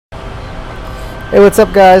Hey, what's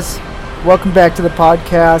up, guys? Welcome back to the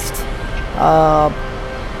podcast.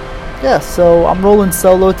 So I'm rolling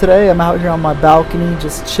solo today. I'm out here on my balcony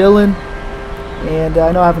just chilling. And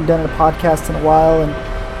I know I haven't done a podcast in a while. And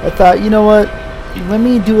I thought, you know what? Let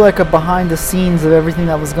me do like a behind the scenes of everything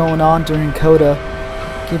that was going on during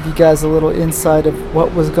COTA. Give you guys a little insight of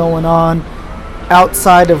what was going on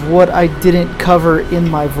outside of what I didn't cover in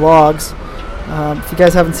my vlogs. If you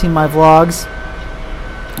guys haven't seen my vlogs,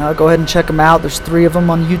 go ahead and check them out. There's 3 of them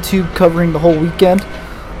on YouTube covering the whole weekend.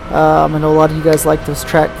 I know a lot of you guys like those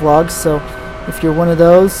track vlogs, so if you're one of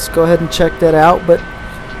those, go ahead and check that out. But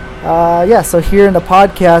so here in the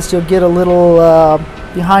podcast, you'll get a little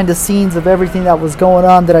behind the scenes of everything that was going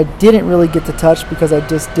on that I didn't really get to touch because I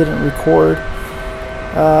just didn't record.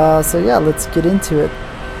 Let's get into it.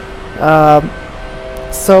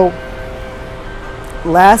 So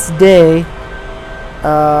last day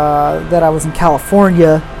that I was in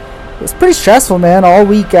California, it was pretty stressful, man. All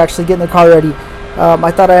week actually getting the car ready. I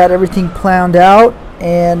thought I had everything planned out,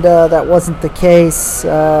 and that wasn't the case.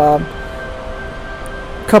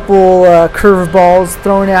 Couple curveballs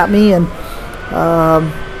thrown at me, and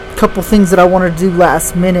couple things that I wanted to do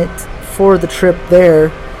last minute for the trip there,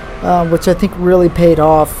 which I think really paid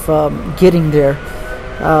off getting there.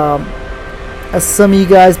 As some of you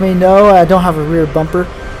guys may know, I don't have a rear bumper.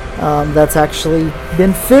 That's actually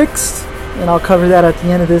been fixed, and I'll cover that at the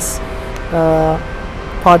end of this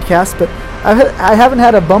podcast. But I haven't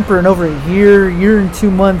had a bumper in over a year and 2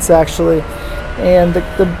 months actually, and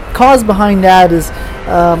the cause behind that is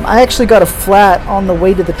I actually got a flat on the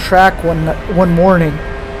way to the track one morning,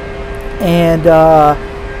 and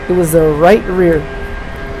it was the right rear,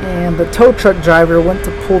 and the tow truck driver went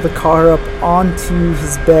to pull the car up onto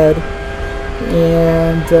his bed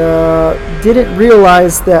and didn't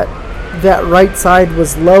realize that right side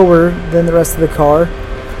was lower than the rest of the car.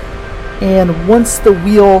 And once the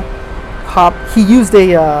wheel hopped, he used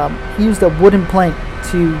a wooden plank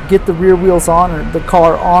to get the rear wheels on, or the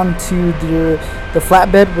car onto the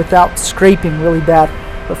flatbed without scraping really bad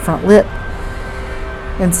the front lip.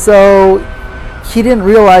 And so he didn't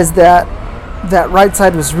realize that right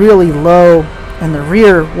side was really low in the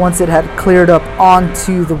rear once it had cleared up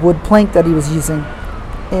onto the wood plank that he was using.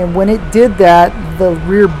 And when it did that, the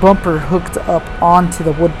rear bumper hooked up onto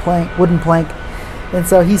the wooden plank. And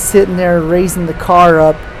so he's sitting there raising the car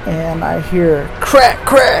up, and I hear crack,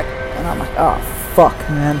 crack, and I'm like, oh fuck,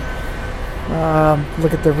 man.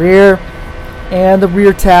 Look at the rear, and the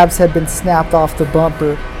rear tabs had been snapped off the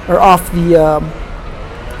bumper, or off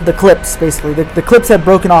the clips, basically. The clips had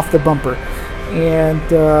broken off the bumper. And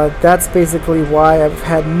that's basically why I've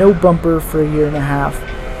had no bumper for a year and a half.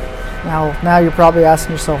 Now you're probably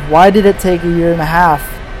asking yourself, why did it take a year and a half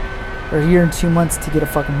or a year and 2 months to get a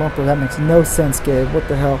fucking bumper? That makes no sense, Gabe. What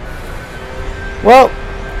the hell? Well,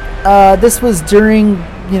 this was during,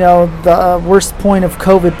 the worst point of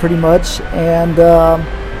COVID pretty much, and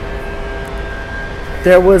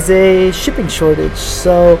there was a shipping shortage.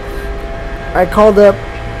 So I called up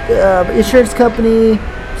insurance company,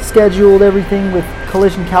 scheduled everything with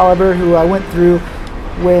Collision Caliber, who I went through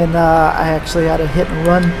when I actually had a hit and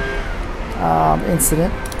run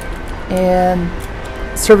incident, and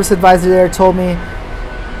service advisor there told me,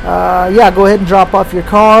 go ahead and drop off your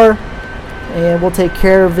car and we'll take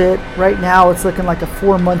care of it. Right now it's looking like a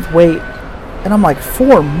 4-month wait. And I'm like,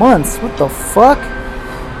 4 months? What the fuck?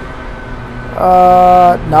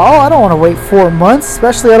 No, I don't want to wait 4 months,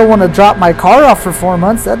 especially I don't want to drop my car off for 4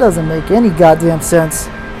 months. That doesn't make any goddamn sense.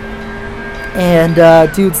 And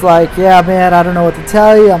dude's like, yeah, man, I don't know what to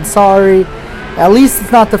tell you. I'm sorry. At least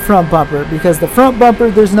it's not the front bumper, because the front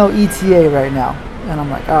bumper, there's no ETA right now. And I'm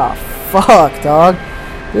like, oh, fuck, dog.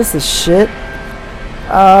 This is shit.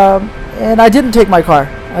 And I didn't take my car.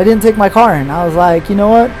 in. I was like, you know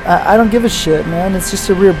what? I don't give a shit, man. It's just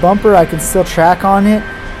a rear bumper. I can still track on it.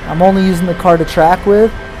 I'm only using the car to track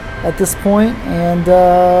with at this point, and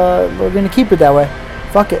we're going to keep it that way.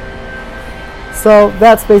 Fuck it. So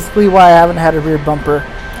that's basically why I haven't had a rear bumper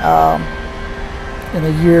in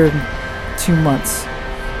a year and 2 months.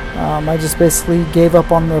 I just basically gave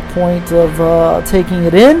up on the point of taking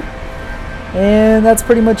it in, and that's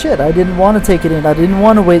pretty much it. I didn't want to take it in. I didn't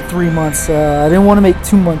want to wait 3 months. I didn't want to make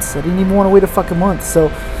 2 months. I didn't even want to wait a fucking month. So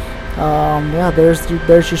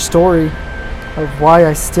there's your story of why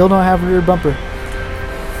I still don't have a rear bumper.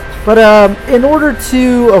 But in order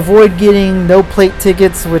to avoid getting no plate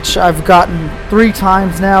tickets, which I've gotten 3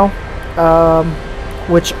 times now,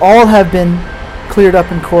 which all have been cleared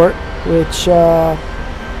up in court, which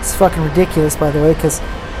is fucking ridiculous, by the way, because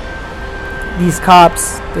these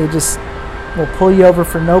cops, they just will pull you over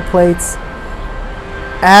for no plates,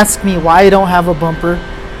 ask me why I don't have a bumper,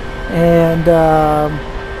 and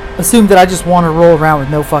assume that I just want to roll around with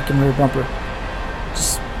no fucking rear bumper.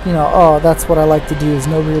 Just, oh, that's what I like to do, is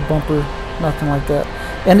no rear bumper, nothing like that.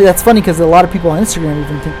 And that's funny because a lot of people on Instagram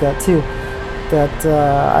even think that too, that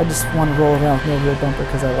I just want to roll around with no rear bumper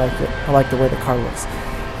because I like it. I like the way the car looks.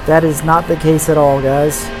 That is not the case at all,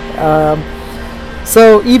 guys.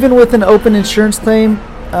 So even with an open insurance claim,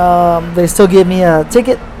 they still give me a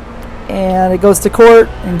ticket, and it goes to court.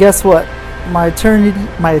 And guess what? My attorney,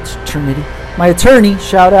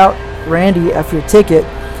 shout out Randy, F your ticket,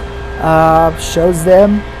 shows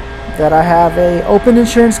them that I have a open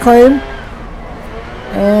insurance claim,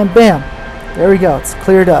 and bam, there we go. It's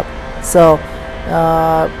cleared up. So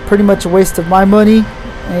pretty much a waste of my money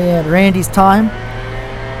and Randy's time.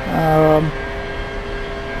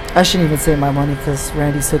 I shouldn't even say my money because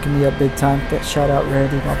Randy's hooking me up big time. But shout out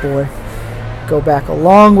Randy, my boy. Go back a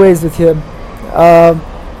long ways with him.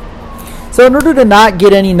 So in order to not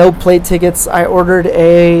get any no plate tickets, I ordered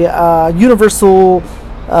a universal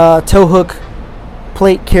tow hook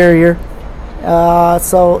plate carrier.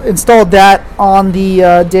 So installed that on the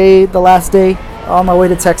last day on my way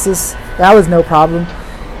to Texas. That was no problem.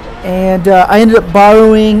 And I ended up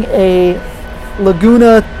borrowing a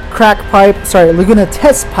Laguna test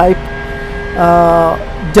pipe,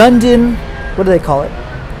 Dundon, what do they call it?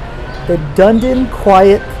 The Dundon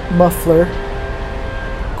Quiet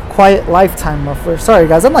Lifetime Muffler. Sorry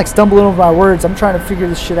guys, I'm like stumbling over my words. I'm trying to figure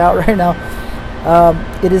this shit out right now.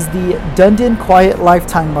 It is the Dundon Quiet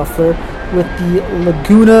Lifetime Muffler with the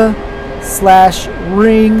Laguna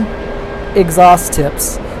 /ring exhaust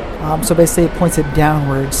tips. So basically it points it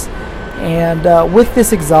downwards. And with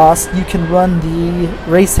this exhaust, you can run the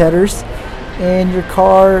race headers, and your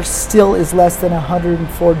car still is less than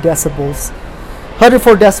 104 decibels.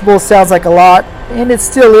 104 decibels sounds like a lot, and it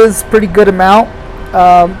still is a pretty good amount.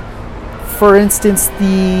 For instance,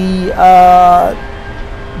 the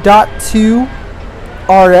 .2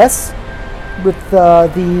 RS with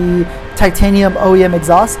the titanium OEM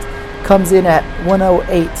exhaust comes in at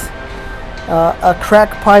 108. A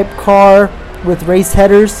crack pipe car with race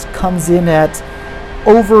headers comes in at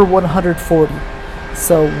over 140.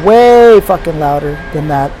 So way fucking louder than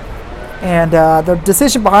that. And the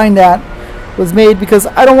decision behind that was made because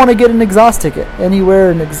I don't want to get an exhaust ticket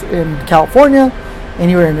anywhere in California,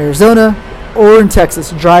 anywhere in Arizona, or in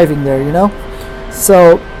Texas driving there,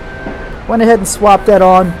 So went ahead and swapped that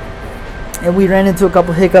on, and we ran into a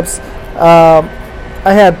couple hiccups. I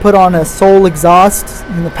had put on a Soul exhaust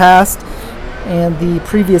in the past, and the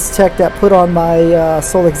previous tech that put on my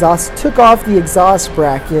Soul exhaust took off the exhaust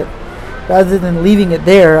bracket rather than leaving it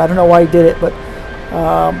there. I don't know why he did it, but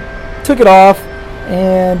took it off,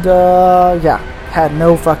 and had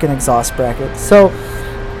no fucking exhaust bracket. So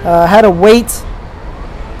had to wait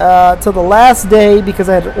till the last day because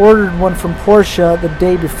I had ordered one from Porsche the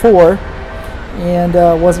day before, and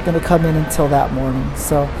wasn't going to come in until that morning.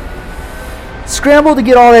 So scrambled to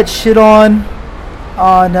get all that shit on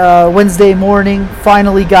Wednesday morning.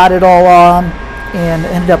 Finally got it all on, and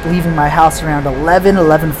ended up leaving my house around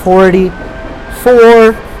 11:40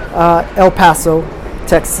 for El Paso,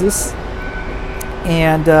 Texas,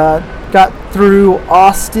 and got through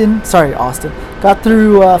got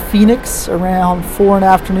through Phoenix around 4 in the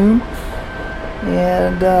afternoon,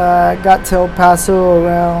 and got to El Paso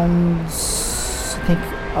around, I think,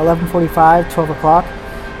 11:45, 12 o'clock,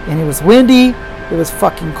 and it was windy, it was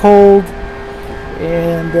fucking cold,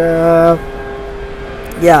 and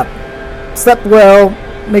slept well.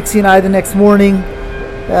 Mixie and I the next morning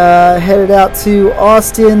headed out to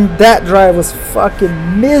Austin. That drive was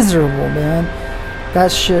fucking miserable, man.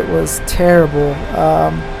 That shit was terrible.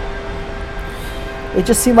 It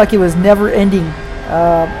just seemed like it was never ending,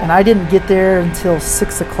 and I didn't get there until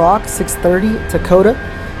 6 o'clock, 6:30 to COTA,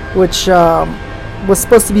 which was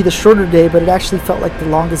supposed to be the shorter day, but it actually felt like the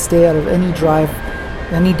longest day out of any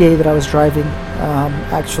day that I was driving,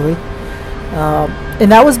 actually. And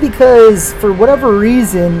that was because, for whatever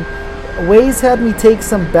reason, Waze had me take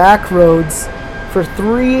some back roads for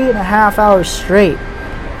 3.5 hours straight.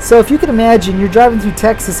 So if you can imagine, you're driving through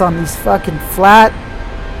Texas on these fucking flat,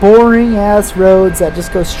 boring ass roads that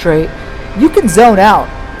just go straight. You can zone out.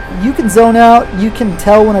 You can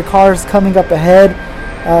tell when a car is coming up ahead,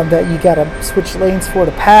 that you gotta switch lanes for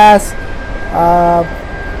to pass.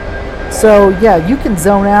 So yeah, you can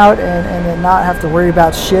zone out and not have to worry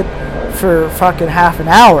about shit for fucking half an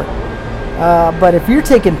hour. But if you're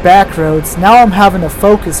taking back roads, now I'm having to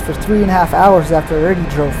focus for 3.5 hours after I already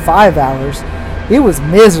drove 5 hours. It was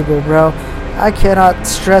miserable, bro. I cannot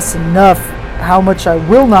stress enough how much I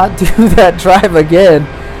will not do that drive again.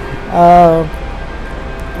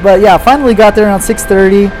 But yeah, finally got there around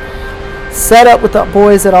 6:30. Set up with the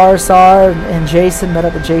boys at RSR, and Jason, met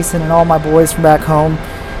up with Jason and all my boys from back home.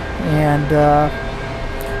 And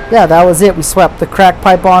yeah, that was it. We swept the crack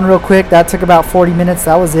pipe on real quick. That took about 40 minutes.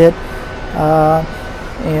 That was it.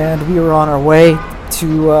 And we were on our way to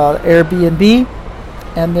Airbnb,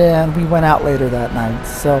 and then we went out later that night.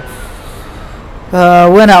 So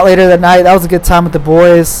went out later that night. That was a good time with the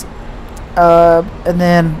boys. And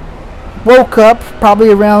then woke up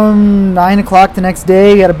probably around 9 o'clock the next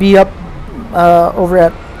day. Got to be up over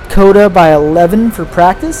at COTA by 11 for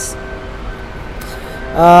practice.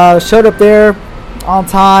 Showed up there on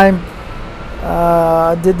time.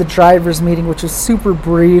 Did the drivers meeting, which was super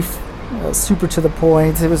brief, super to the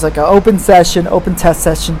point. It was like an open test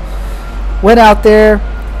session. Went out there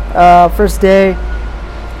first day,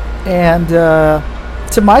 and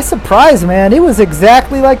to my surprise, man, it was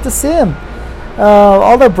exactly like the sim.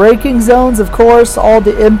 All the braking zones, of course, all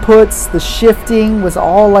the inputs, the shifting was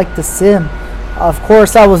all like the sim. Of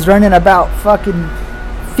course, I was running about fucking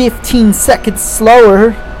 15 seconds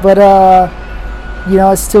slower, but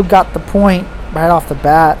I still got the point right off the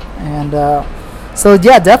bat. And so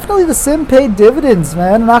yeah, definitely the sim paid dividends,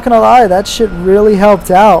 man. I'm not gonna lie, that shit really helped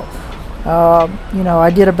out. I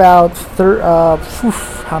did about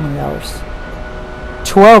how many hours?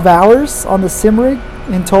 12 hours on the sim rig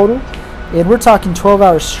in total. And we're talking 12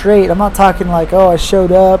 hours straight. I'm not talking like, I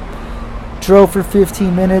showed up, drove for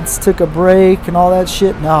 15 minutes, took a break and all that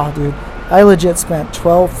shit. No, dude. I legit spent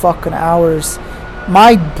 12 fucking hours.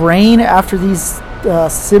 My brain after these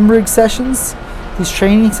sim rig sessions, these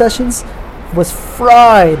training sessions, was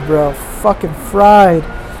fried, bro. Fucking fried.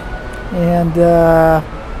 And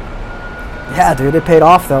yeah, dude, it paid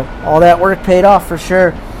off though. All that work paid off for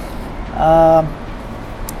sure.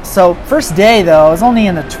 So first day though, I was only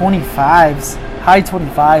in the 25s, high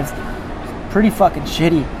 25s, pretty fucking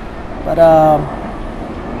shitty. But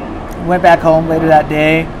went back home later that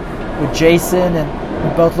day with Jason, and we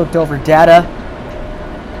both looked over data,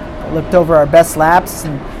 looked over our best laps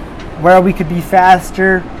and where we could be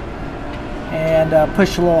faster and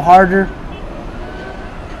push a little harder.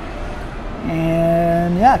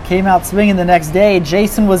 And yeah, came out swinging the next day.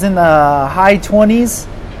 Jason was in the high 20s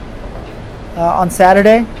on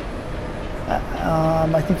Saturday.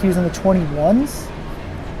 I think he was in the 21s.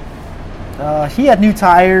 He had new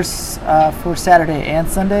tires for Saturday and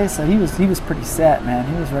Sunday, so he was pretty set, man.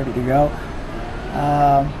 He was ready to go.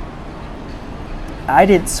 I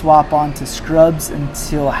didn't swap onto scrubs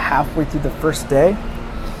until halfway through the first day,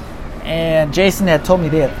 and Jason had told me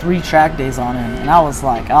they had 3 track days on him, and I was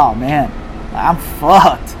like, oh man, I'm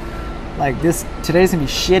fucked. Like today's gonna be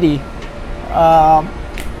shitty.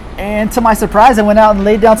 And to my surprise, I went out and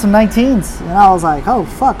laid down some 19s. And I was like, oh,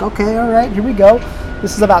 fuck, okay, all right, here we go.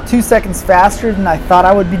 This is about 2 seconds faster than I thought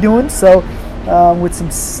I would be doing. So with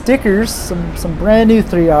some stickers, some brand new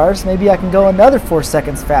 3Rs, maybe I can go another 4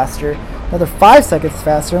 seconds faster, another 5 seconds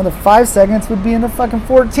faster. Another 5 seconds would be in the fucking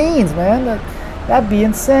 14s, man. That'd be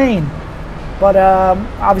insane. But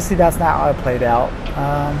obviously that's not how it played out.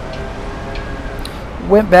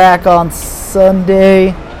 Went back on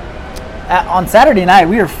Sunday. On Saturday night,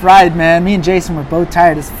 we were fried, man. Me and Jason were both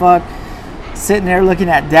tired as fuck. Sitting there looking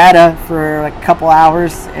at data for like a couple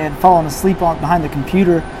hours and falling asleep behind the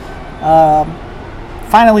computer.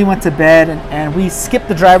 Finally went to bed, and we skipped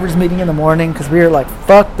the driver's meeting in the morning because we were like,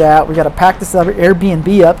 fuck that. We got to pack this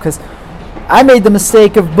Airbnb up because I made the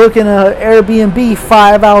mistake of booking an Airbnb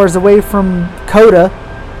 5 hours away from COTA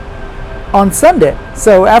on Sunday.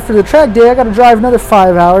 So after the track day, I got to drive another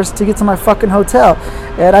 5 hours to get to my fucking hotel.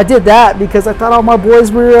 And I did that because I thought all my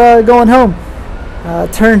boys were going home.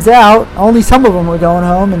 Turns out only some of them were going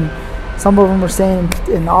home, and some of them were staying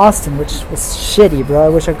in Austin, which was shitty, bro. I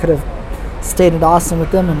wish I could have stayed in Austin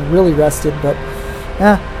with them and really rested, but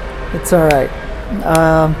yeah, it's all right.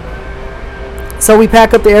 So we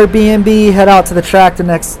pack up the Airbnb, head out to the track the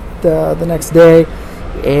next day,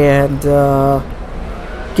 and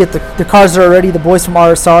get the cars are ready. The boys from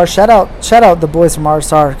RSR, shout out the boys from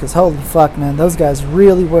RSR, because holy fuck, man, those guys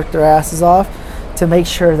really worked their asses off to make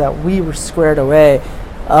sure that we were squared away.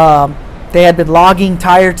 They had been logging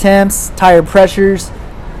tire temps, tire pressures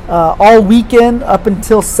all weekend up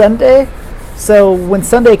until Sunday. So when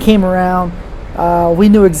Sunday came around, we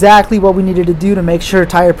knew exactly what we needed to do to make sure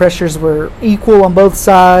tire pressures were equal on both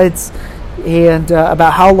sides, and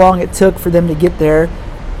about how long it took for them to get there.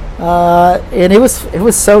 And it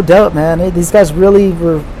was so dope, man. These guys really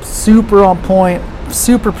were super on point,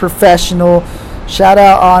 super professional. Shout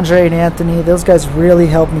out Andre and Anthony. Those guys really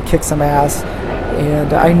helped me kick some ass.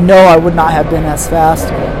 And I know I would not have been as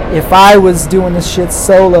fast if I was doing this shit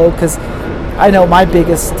solo, because I know my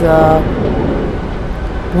biggest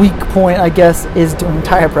weak point, I guess, is doing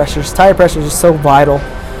tire pressures. Tire pressures are so vital,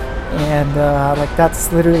 and like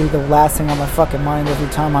that's literally the last thing on my fucking mind every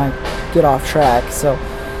time I get off track. So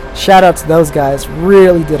shout out to those guys,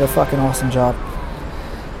 really did a fucking awesome job.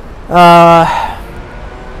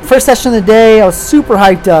 First session of the day, I was super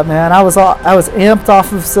hyped up, man. I was amped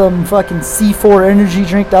off of some fucking C4 energy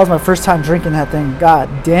drink. That was my first time drinking that thing. God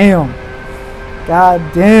damn,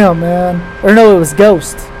 man. Or no, it was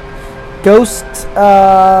Ghost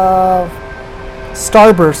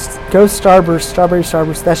Starburst. Ghost Starburst, Strawberry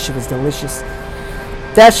Starburst. That shit was delicious.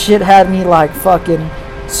 That shit had me like fucking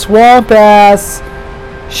swamp ass,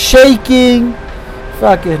 shaking,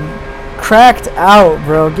 fucking cracked out,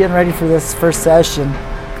 bro. Getting ready for this first session,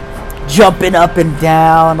 jumping up and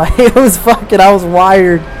down. Like it was fucking, I was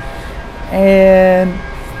wired. And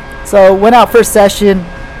so went out first session.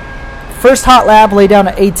 First hot lap, lay down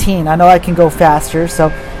at 18. I know I can go faster,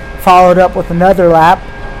 so followed up with another lap.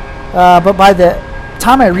 But by the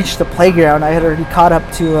time I reached the playground, I had already caught up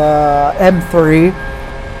to M3.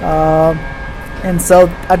 And so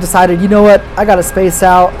I decided, you know what, I got to space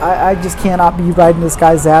out. I just cannot be riding this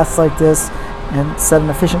guy's ass like this and set an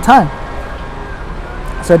efficient time.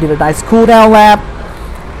 So I did a nice cool down lap,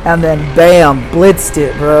 and then bam, blitzed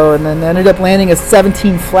it, bro. And then ended up landing a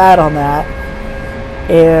 17 flat on that.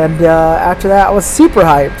 And after that, I was super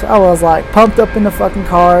hyped. I was like pumped up in the fucking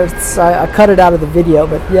car. I cut it out of the video,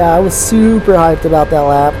 but yeah, I was super hyped about that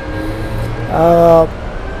lap.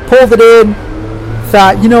 Pulled it in.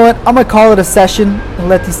 Thought, you know what, I'm going to call it a session and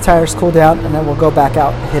let these tires cool down, and then we'll go back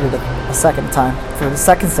out and hit it a second time for the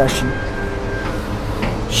second session.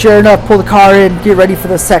 Sure enough, pull the car in, get ready for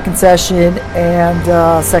the second session,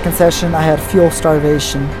 and second session I had fuel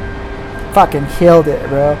starvation. Fucking killed it,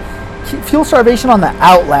 bro. Fuel starvation on the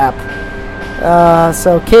out lap.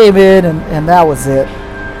 So came in, and that was it.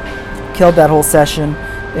 Killed that whole session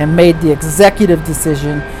and made the executive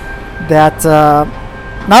decision that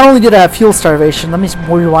not only did I have fuel starvation, let me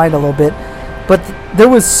rewind a little bit, but there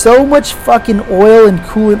was so much fucking oil and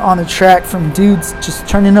coolant on the track from dudes just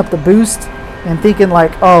turning up the boost and thinking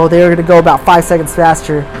like, oh, they were going to go about 5 seconds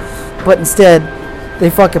faster, but instead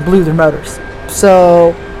they fucking blew their motors.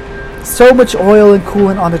 So much oil and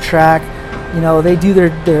coolant on the track. You know, they do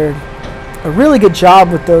a really good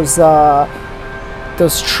job with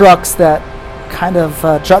those trucks that kind of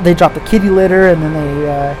they drop the kitty litter, and then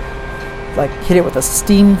they like hit it with a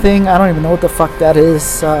steam thing. I don't even know what the fuck that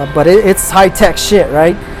is, but it's high-tech shit,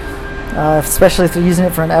 right? Especially if they're using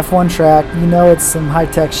it for an F1 track, you know it's some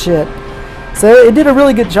high-tech shit. So it did a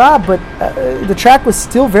really good job, but the track was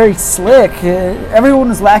still very slick. Everyone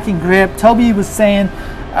was lacking grip. Toby was saying,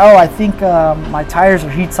 oh, I think my tires are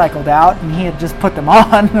heat cycled out, and he had just put them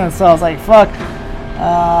on. So I was like, fuck,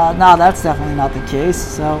 no, that's definitely not the case.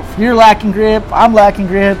 So if you're lacking grip, I'm lacking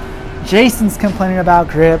grip, Jason's complaining about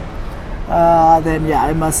grip, then yeah,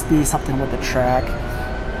 it must be something with the track.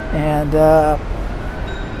 And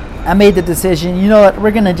I made the decision, you know what,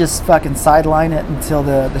 we're going to just fucking sideline it until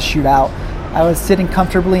the shootout. I was sitting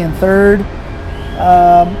comfortably in third.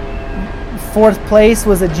 Fourth place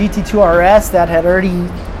was a GT2 RS that had already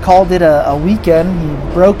called it a weekend. He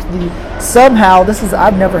broke somehow,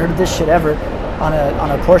 I've never heard of this shit ever on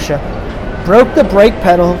a Porsche, broke the brake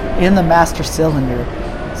pedal in the master cylinder.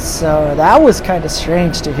 So that was kind of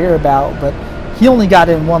strange to hear about, but he only got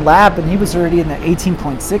in one lap and he was already in the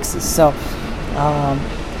 18.6s. So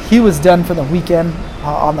he was done for the weekend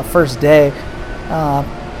on the first day.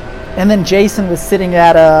 And then Jason was sitting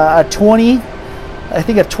at a 20, I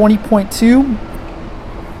think a 20.2,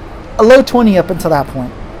 a low 20 up until that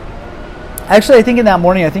point. Actually, I think in that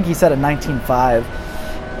morning, I think he said a 19.5.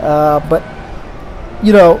 But,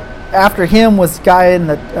 you know, after him was a guy in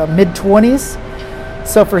the mid-20s.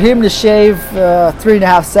 So for him to shave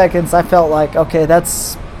 3.5 seconds, I felt like, okay,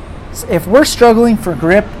 if we're struggling for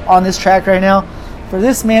grip on this track right now, for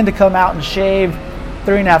this man to come out and shave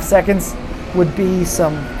 3.5 seconds would be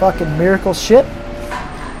some fucking miracle shit.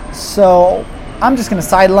 So I'm just going to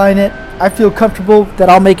sideline it. I feel comfortable that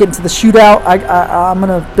I'll make it into the shootout. I'm going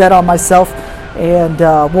to bet on myself, and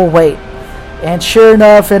we'll wait. And sure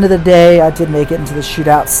enough, end of the day, I did make it into the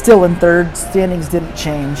shootout. Still in third. Standings didn't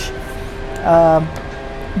change.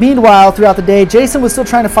 Meanwhile, throughout the day, Jason was still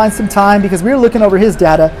trying to find some time because we were looking over his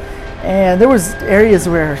data, and there was areas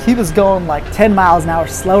where he was going like 10 miles an hour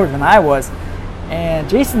slower than I was. And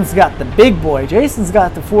Jason's got the big boy. Jason's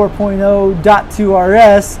got the 4.0.2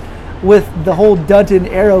 RS with the whole Dutton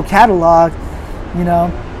Aero catalog, you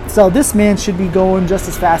know. So this man should be going just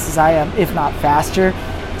as fast as I am, if not faster.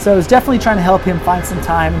 So I was definitely trying to help him find some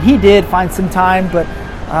time. And he did find some time, but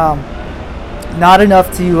not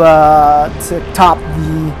enough to top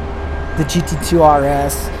the GT2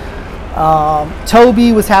 RS.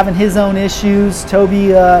 Toby was having his own issues.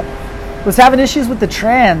 Toby was having issues with the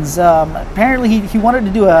trans. Apparently he wanted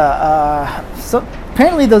to do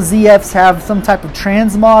apparently those ZFs have some type of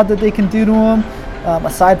trans mod that they can do to them,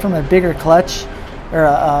 aside from a bigger clutch, or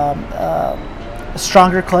a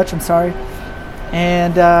stronger clutch, I'm sorry.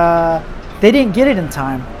 And they didn't get it in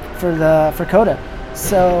time for COTA.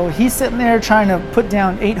 So he's sitting there trying to put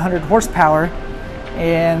down 800 horsepower,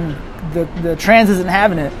 and the trans isn't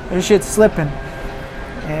having it. This shit's slipping.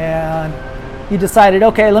 And he decided,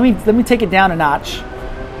 okay, let me take it down a notch.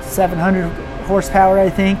 700 horsepower, I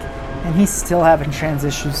think, and he's still having trans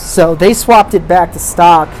issues. So they swapped it back to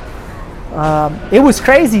stock. It was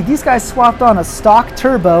crazy. These guys swapped on a stock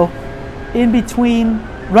turbo in between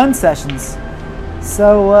run sessions.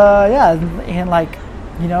 So yeah, in like,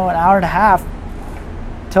 an hour and a half,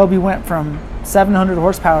 Toby went from 700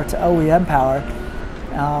 horsepower to OEM power.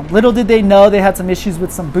 Little did they know they had some issues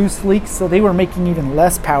with some boost leaks, so they were making even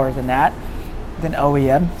less power than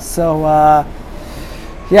OEM. So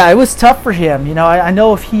yeah, it was tough for him. I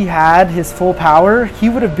know if he had his full power, he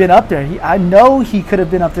would have been up there. I know he could have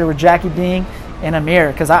been up there with Jackie Ding and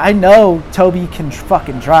Amir, because I know Toby can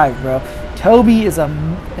fucking drive, bro. Toby is a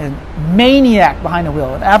maniac behind the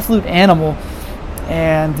wheel, an absolute animal.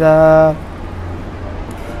 And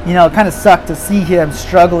it kind of sucked to see him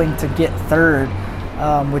struggling to get third,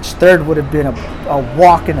 which third would have been a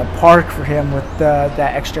walk in the park for him with that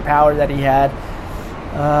extra power that he had.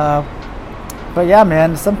 But yeah,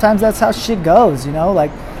 man, sometimes that's how shit goes,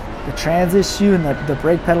 like the trans issue and the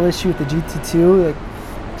brake pedal issue with the GT2. Like,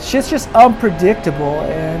 shit's just unpredictable,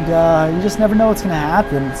 and you just never know what's going to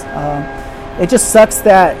happen. It just sucks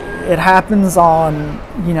that it happens on,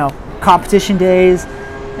 competition days,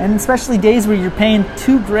 and especially days where you're paying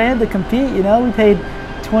 $2,000 to compete. We paid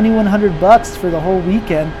 $2,100 for the whole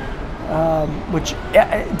weekend, which,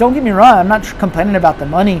 don't get me wrong, I'm not complaining about the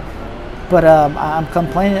money, but I'm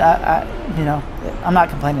complaining. I'm not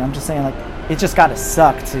complaining. I'm just saying, like, it just got to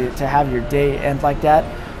suck to have your day end like that,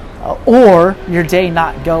 or your day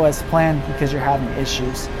not go as planned because you're having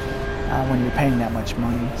issues when you're paying that much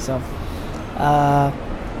money. So,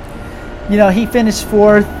 he finished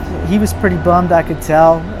fourth. He was pretty bummed, I could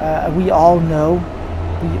tell. We all know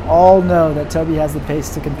that Toby has the pace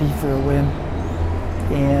to compete for a win.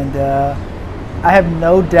 And I have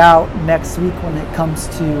no doubt next week when it comes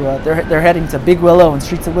to, they're heading to Big Willow and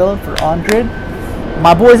Streets of Willow for on-grid.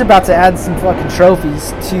 My boy's about to add some fucking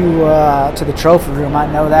trophies to the trophy room. I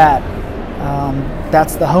know that.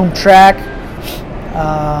 That's the home track.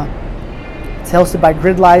 It's hosted by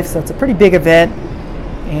Grid Life, so it's a pretty big event.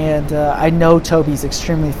 And I know Toby's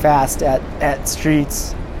extremely fast at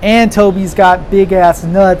streets. And Toby's got big ass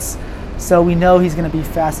nuts, so we know he's going to be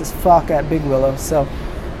fast as fuck at Big Willow. So,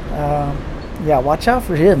 yeah, watch out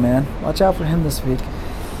for him, man. Watch out for him this week.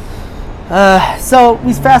 So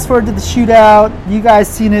we fast forward to the shootout. You guys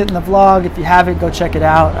seen it in the vlog. If you haven't, go check it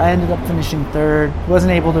out. I ended up finishing third.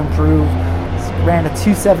 Wasn't able to improve. Ran a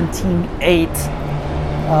 2:17.8,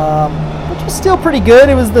 which was still pretty good.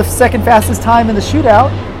 It was the second fastest time in the shootout,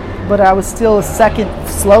 but I was still a second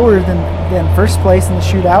slower than first place in the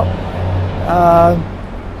shootout.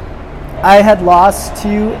 I had lost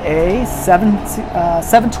to a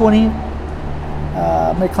 720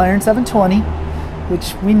 McLaren 720,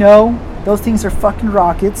 which we know those things are fucking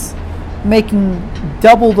rockets, making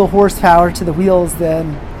double the horsepower to the wheels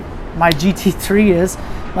than my GT3 is.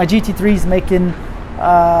 My GT3 is making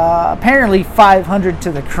apparently 500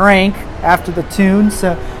 to the crank after the tune,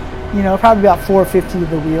 so probably about 450 to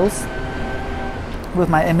the wheels with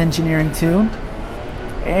my M Engineering tune.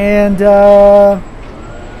 And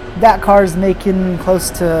that car is making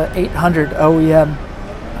close to 800 OEM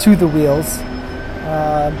to the wheels.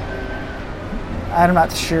 I'm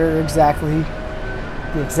not sure exactly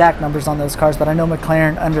the exact numbers on those cars, but I know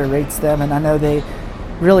McLaren underrates them, and I know they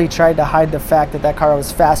really tried to hide the fact that car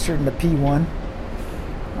was faster than the P1.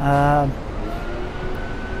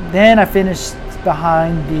 Then I finished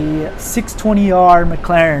behind the 620R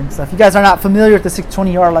McLaren. So if you guys are not familiar with the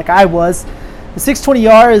 620R like I was, the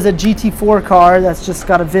 620R is a GT4 car that's just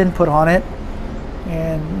got a VIN put on it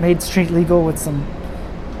and made street legal with some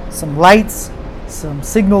lights, some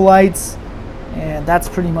signal lights, and that's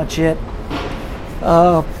pretty much it.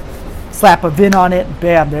 Slap a VIN on it, and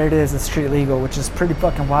bam, there it is, it's street legal, which is pretty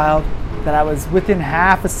fucking wild that I was within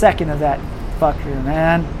half a second of that fucker,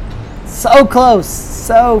 man. So close,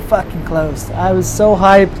 so fucking close. I was so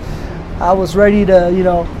hyped. I was ready to,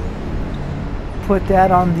 put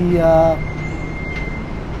that on the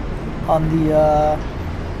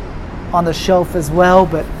on the shelf as well,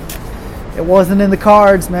 but it wasn't in the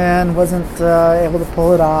cards, man. Wasn't able to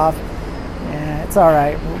pull it off. Yeah, it's all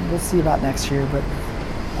right. We'll see about next year, but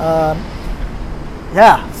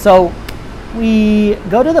yeah. So we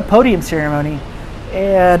go to the podium ceremony,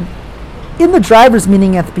 and in the drivers'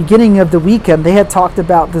 meeting at the beginning of the weekend, they had talked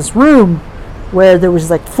about this room where there was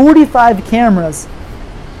like 45 cameras,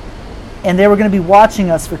 and they were going to be watching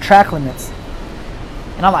us for track limits.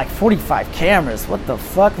 And I'm like, 45 cameras? What the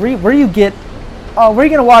fuck? Where do you get? Oh, where are you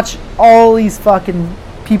going to watch all these fucking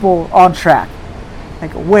people on track?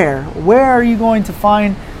 Like, where? Where are you going to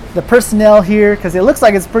find the personnel here? Because it looks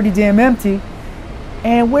like it's pretty damn empty.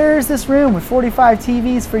 And where is this room with 45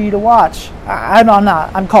 TVs for you to watch?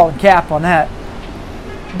 I'm calling cap on that.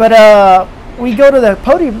 But we go to the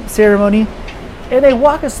podium ceremony, and they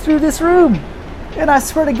walk us through this room. And I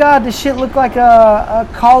swear to God, this shit looked like a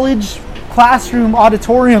college classroom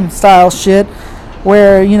auditorium style shit,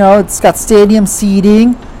 where, you know, it's got stadium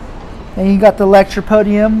seating, and you got the lecture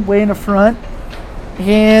podium way in the front,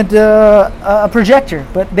 and a projector.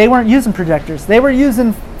 But they weren't using projectors. They were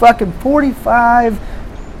using fucking 45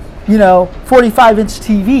 inch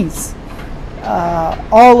TVs,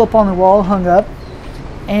 all up on the wall, hung up.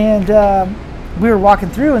 And we were walking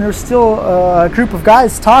through, and there was still a group of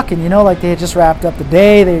guys talking, like they had just wrapped up the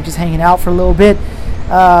day. They were just hanging out for a little bit.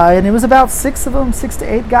 And it was about 6 to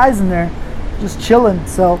 8 guys in there just chilling.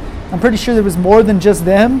 So I'm pretty sure there was more than just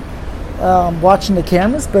them watching the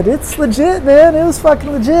cameras, but it's legit, man. It was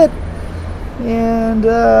fucking legit. And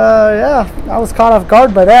yeah, I was caught off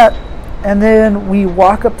guard by that. And then we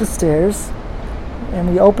walk up the stairs, and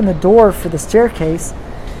we open the door for the staircase,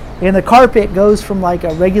 and the carpet goes from like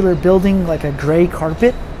a regular building, like a gray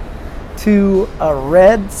carpet, to a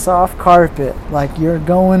red soft carpet, like you're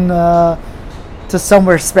going to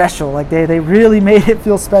somewhere special. Like they really made it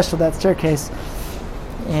feel special, that staircase.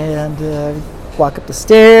 And walk up the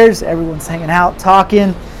stairs, everyone's hanging out,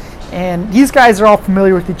 talking. And these guys are all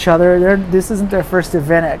familiar with each other. This isn't their first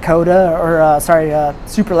event at COTA, or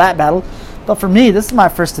Super Lat Battle. But for me, this is my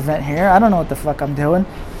first event here. I don't know what the fuck I'm doing.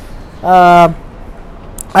 I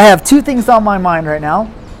have 2 things on my mind right now.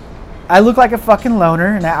 I look like a fucking loner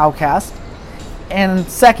and an outcast. And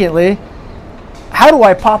secondly, how do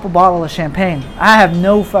I pop a bottle of champagne? I have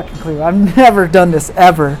no fucking clue. I've never done this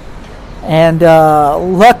ever. And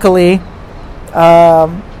luckily, I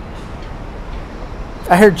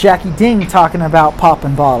heard Jackie Ding talking about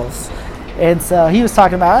popping bottles. And so he was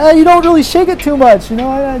talking about, hey, you don't really shake it too much.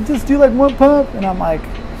 I just do like 1 pump. And I'm like,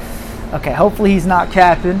 okay, hopefully he's not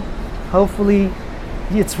capping. Hopefully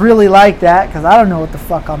it's really like that, because I don't know what the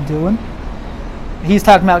fuck I'm doing. He's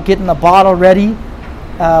talking about getting the bottle ready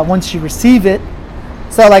once you receive it.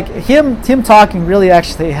 So like him talking really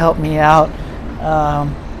actually helped me out.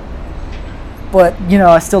 But,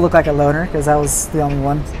 I still look like a loner because I was the only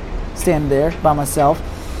one standing there by myself.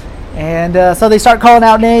 And so they start calling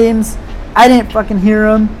out names. I didn't fucking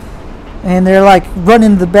hear them. And they're like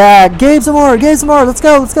running the bag. Gabe some more, let's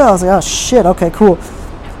go. I was like, oh shit, okay, cool.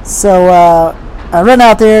 So I run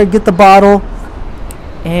out there, get the bottle.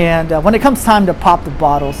 And when it comes time to pop the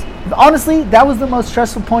bottles, honestly, that was the most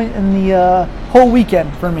stressful point in the whole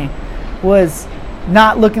weekend for me, was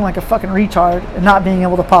not looking like a fucking retard and not being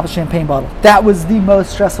able to pop a champagne bottle. That was the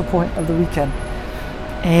most stressful point of the weekend.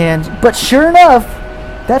 But sure enough,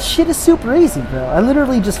 that shit is super easy, bro. I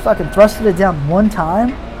literally just fucking thrusted it down one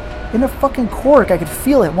time in a fucking cork. I could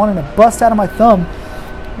feel it wanting to bust out of my thumb.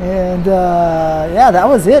 And yeah, that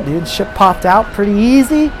was it, dude. Shit popped out pretty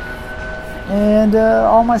easy. And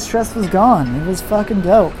all my stress was gone. It was fucking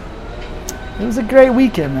dope. It was a great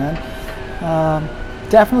weekend, man.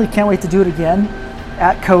 Definitely can't wait to do it again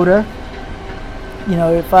at COTA.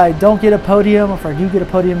 If I don't get a podium, or if I do get a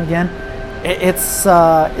podium again,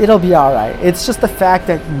 it'll be all right. It's just the fact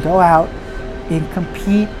that you can go out and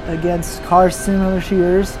compete against cars similar to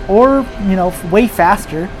yours, or way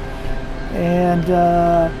faster, and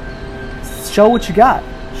show what you got.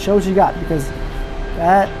 Because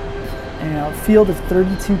that field of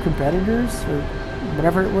 32 competitors, or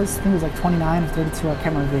whatever it was, I think it was like 29 or 32. I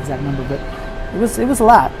can't remember the exact number, but it was a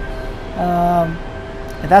lot.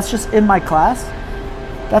 And that's just in my class.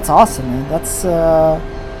 That's awesome, man. That's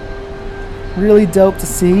really dope to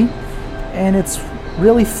see, and it's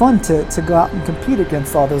really fun to go out and compete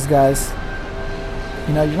against all those guys.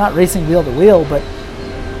 You're not racing wheel to wheel, but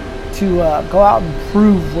to go out and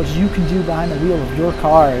prove what you can do behind the wheel of your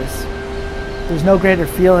cars. There's no greater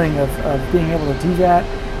feeling of being able to do that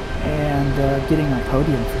and getting a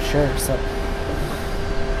podium for sure. So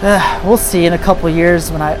we'll see in a couple of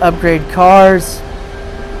years when I upgrade cars,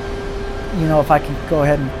 if I can go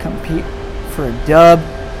ahead and compete for a dub.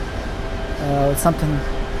 something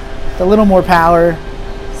with a little more power,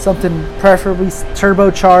 something preferably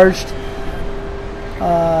turbocharged,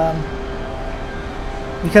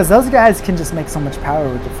 because those guys can just make so much power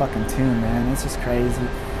with the fucking tune, man. It's just crazy.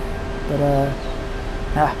 But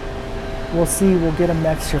we'll see. We'll get them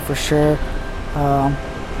next year for sure.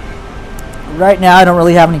 Right now, I don't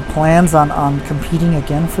really have any plans on competing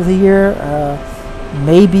again for the year.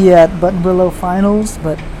 Maybe at Buttonwillow Finals,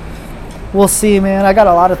 but we'll see, man. I got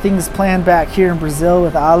a lot of things planned back here in Brazil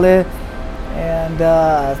with Ale, and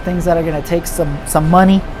things that are going to take some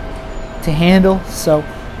money to handle. So,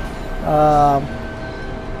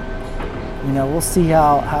 we'll see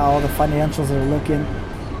how the financials are looking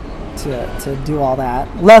to do all that.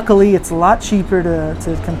 Luckily, it's a lot cheaper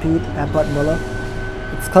to compete at Buttonwillow.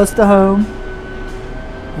 It's close to home.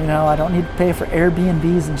 I don't need to pay for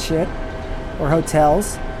Airbnbs and shit or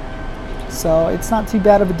hotels, so it's not too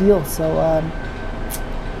bad of a deal. So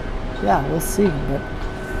we'll see.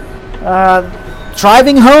 But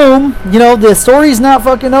driving home, the story's not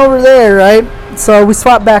fucking over there, right? So we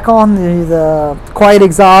swapped back on the quiet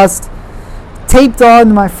exhaust, taped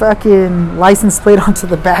on my fucking license plate onto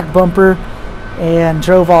the back bumper, and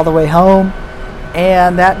drove all the way home.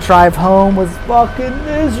 And that drive home was fucking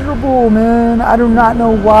miserable, man. I do not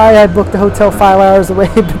know why I booked the hotel 5 hours away,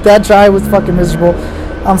 but that drive was fucking miserable.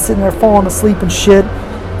 I'm sitting there falling asleep and shit.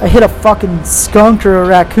 I hit a fucking skunk or a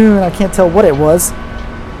raccoon, I can't tell what it was,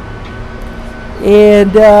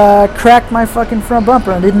 and cracked my fucking front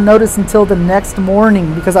bumper. I didn't notice until the next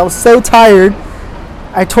morning because I was so tired.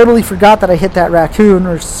 I totally forgot that I hit that raccoon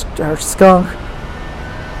or skunk,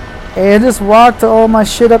 and just walked all my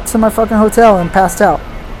shit up to my fucking hotel and passed out.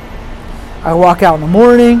 I walk out in the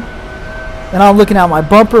morning, and I'm looking at my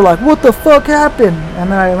bumper like, what the fuck happened? And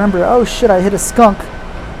then I remember, oh shit, I hit a skunk.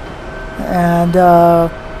 And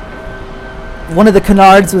one of the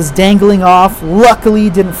canards was dangling off. Luckily,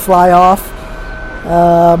 didn't fly off.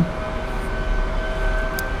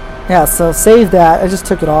 So save that. I just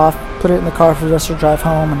took it off, put it in the car for the rest of the drive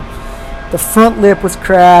home, and the front lip was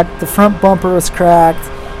cracked, the front bumper was cracked,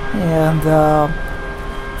 and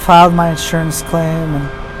filed my insurance claim and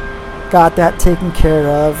got that taken care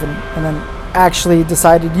of, and then actually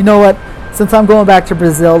decided, you know what, since I'm going back to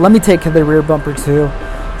Brazil, let me take care of the rear bumper too.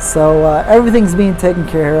 So everything's being taken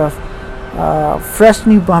care of. Fresh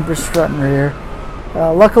new bumpers front and rear.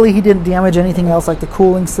 Luckily he didn't damage anything else like the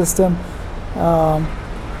cooling system.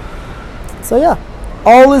 So yeah,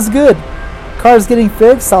 all is good. Car's getting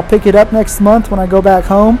fixed. I'll pick it up next month when I go back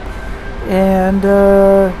home, and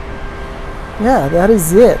that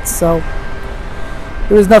is it. So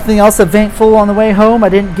there was nothing else eventful on the way home. I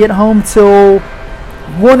didn't get home till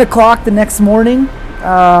 1 o'clock the next morning.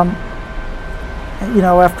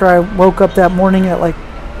 After I woke up that morning at like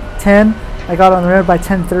 10, I got on the road by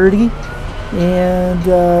 10:30, and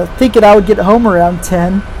thinking I would get home around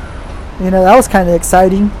 10. That was kind of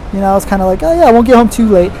exciting. I was kind of like, oh yeah, I won't get home too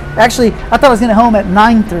late. Actually, I thought I was going to home at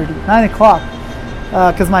 9 o'clock,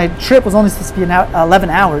 because my trip was only supposed to be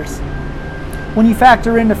 11 hours. When you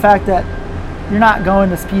factor in the fact that you're not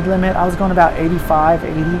going the speed limit, I was going about 85,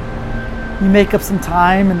 80. You make up some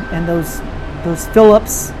time, and those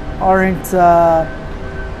fill-ups aren't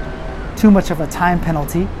too much of a time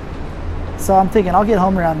penalty. So I'm thinking I'll get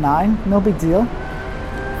home around 9, no big deal.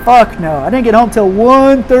 Fuck no, I didn't get home till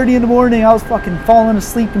 1:30 in the morning. I was fucking falling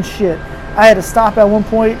asleep and shit. I had to stop at one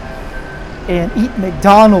point and eat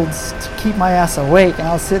McDonald's to keep my ass awake, and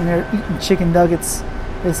I was sitting there eating chicken nuggets,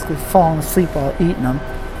 basically falling asleep while eating them.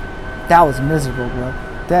 That was miserable, bro.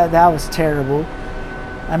 That was terrible.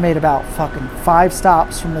 I made about fucking 5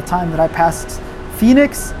 stops from the time that I passed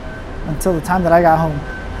Phoenix until the time that I got home,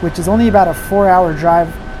 which is only about a 4-hour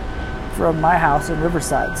drive from my house in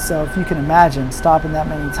Riverside. So if you can imagine stopping that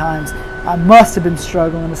many times, I must have been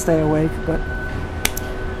struggling to stay awake, but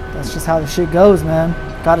that's just how the shit goes, man.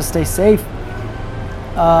 Gotta stay safe.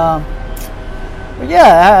 But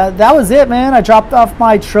yeah, that was it, man. I dropped off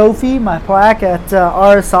my trophy, my plaque at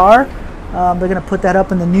RSR. They're gonna put that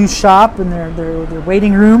up in the new shop in their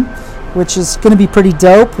waiting room, which is gonna be pretty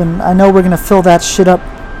dope, and I know we're gonna fill that shit up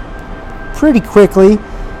pretty quickly.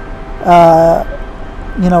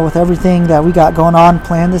 With everything that we got going on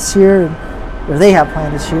planned this year, or they have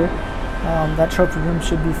planned this year, that trophy room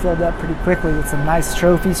should be filled up pretty quickly with some nice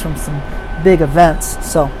trophies from some big events.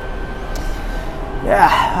 So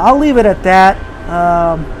yeah, I'll leave it at that.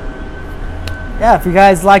 If you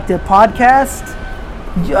guys like the podcast,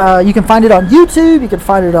 you can find it on YouTube, you can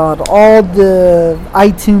find it on all the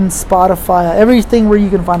iTunes, Spotify, everything where you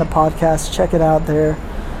can find a podcast. Check it out there.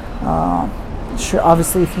 Sure,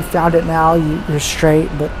 obviously if you found it now, you're straight,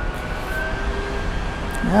 but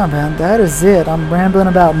yeah, man, that is it. I'm rambling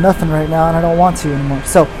about nothing right now, and I don't want to anymore.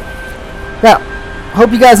 So, yeah,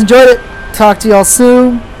 hope you guys enjoyed it. Talk to y'all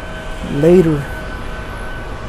soon. Later.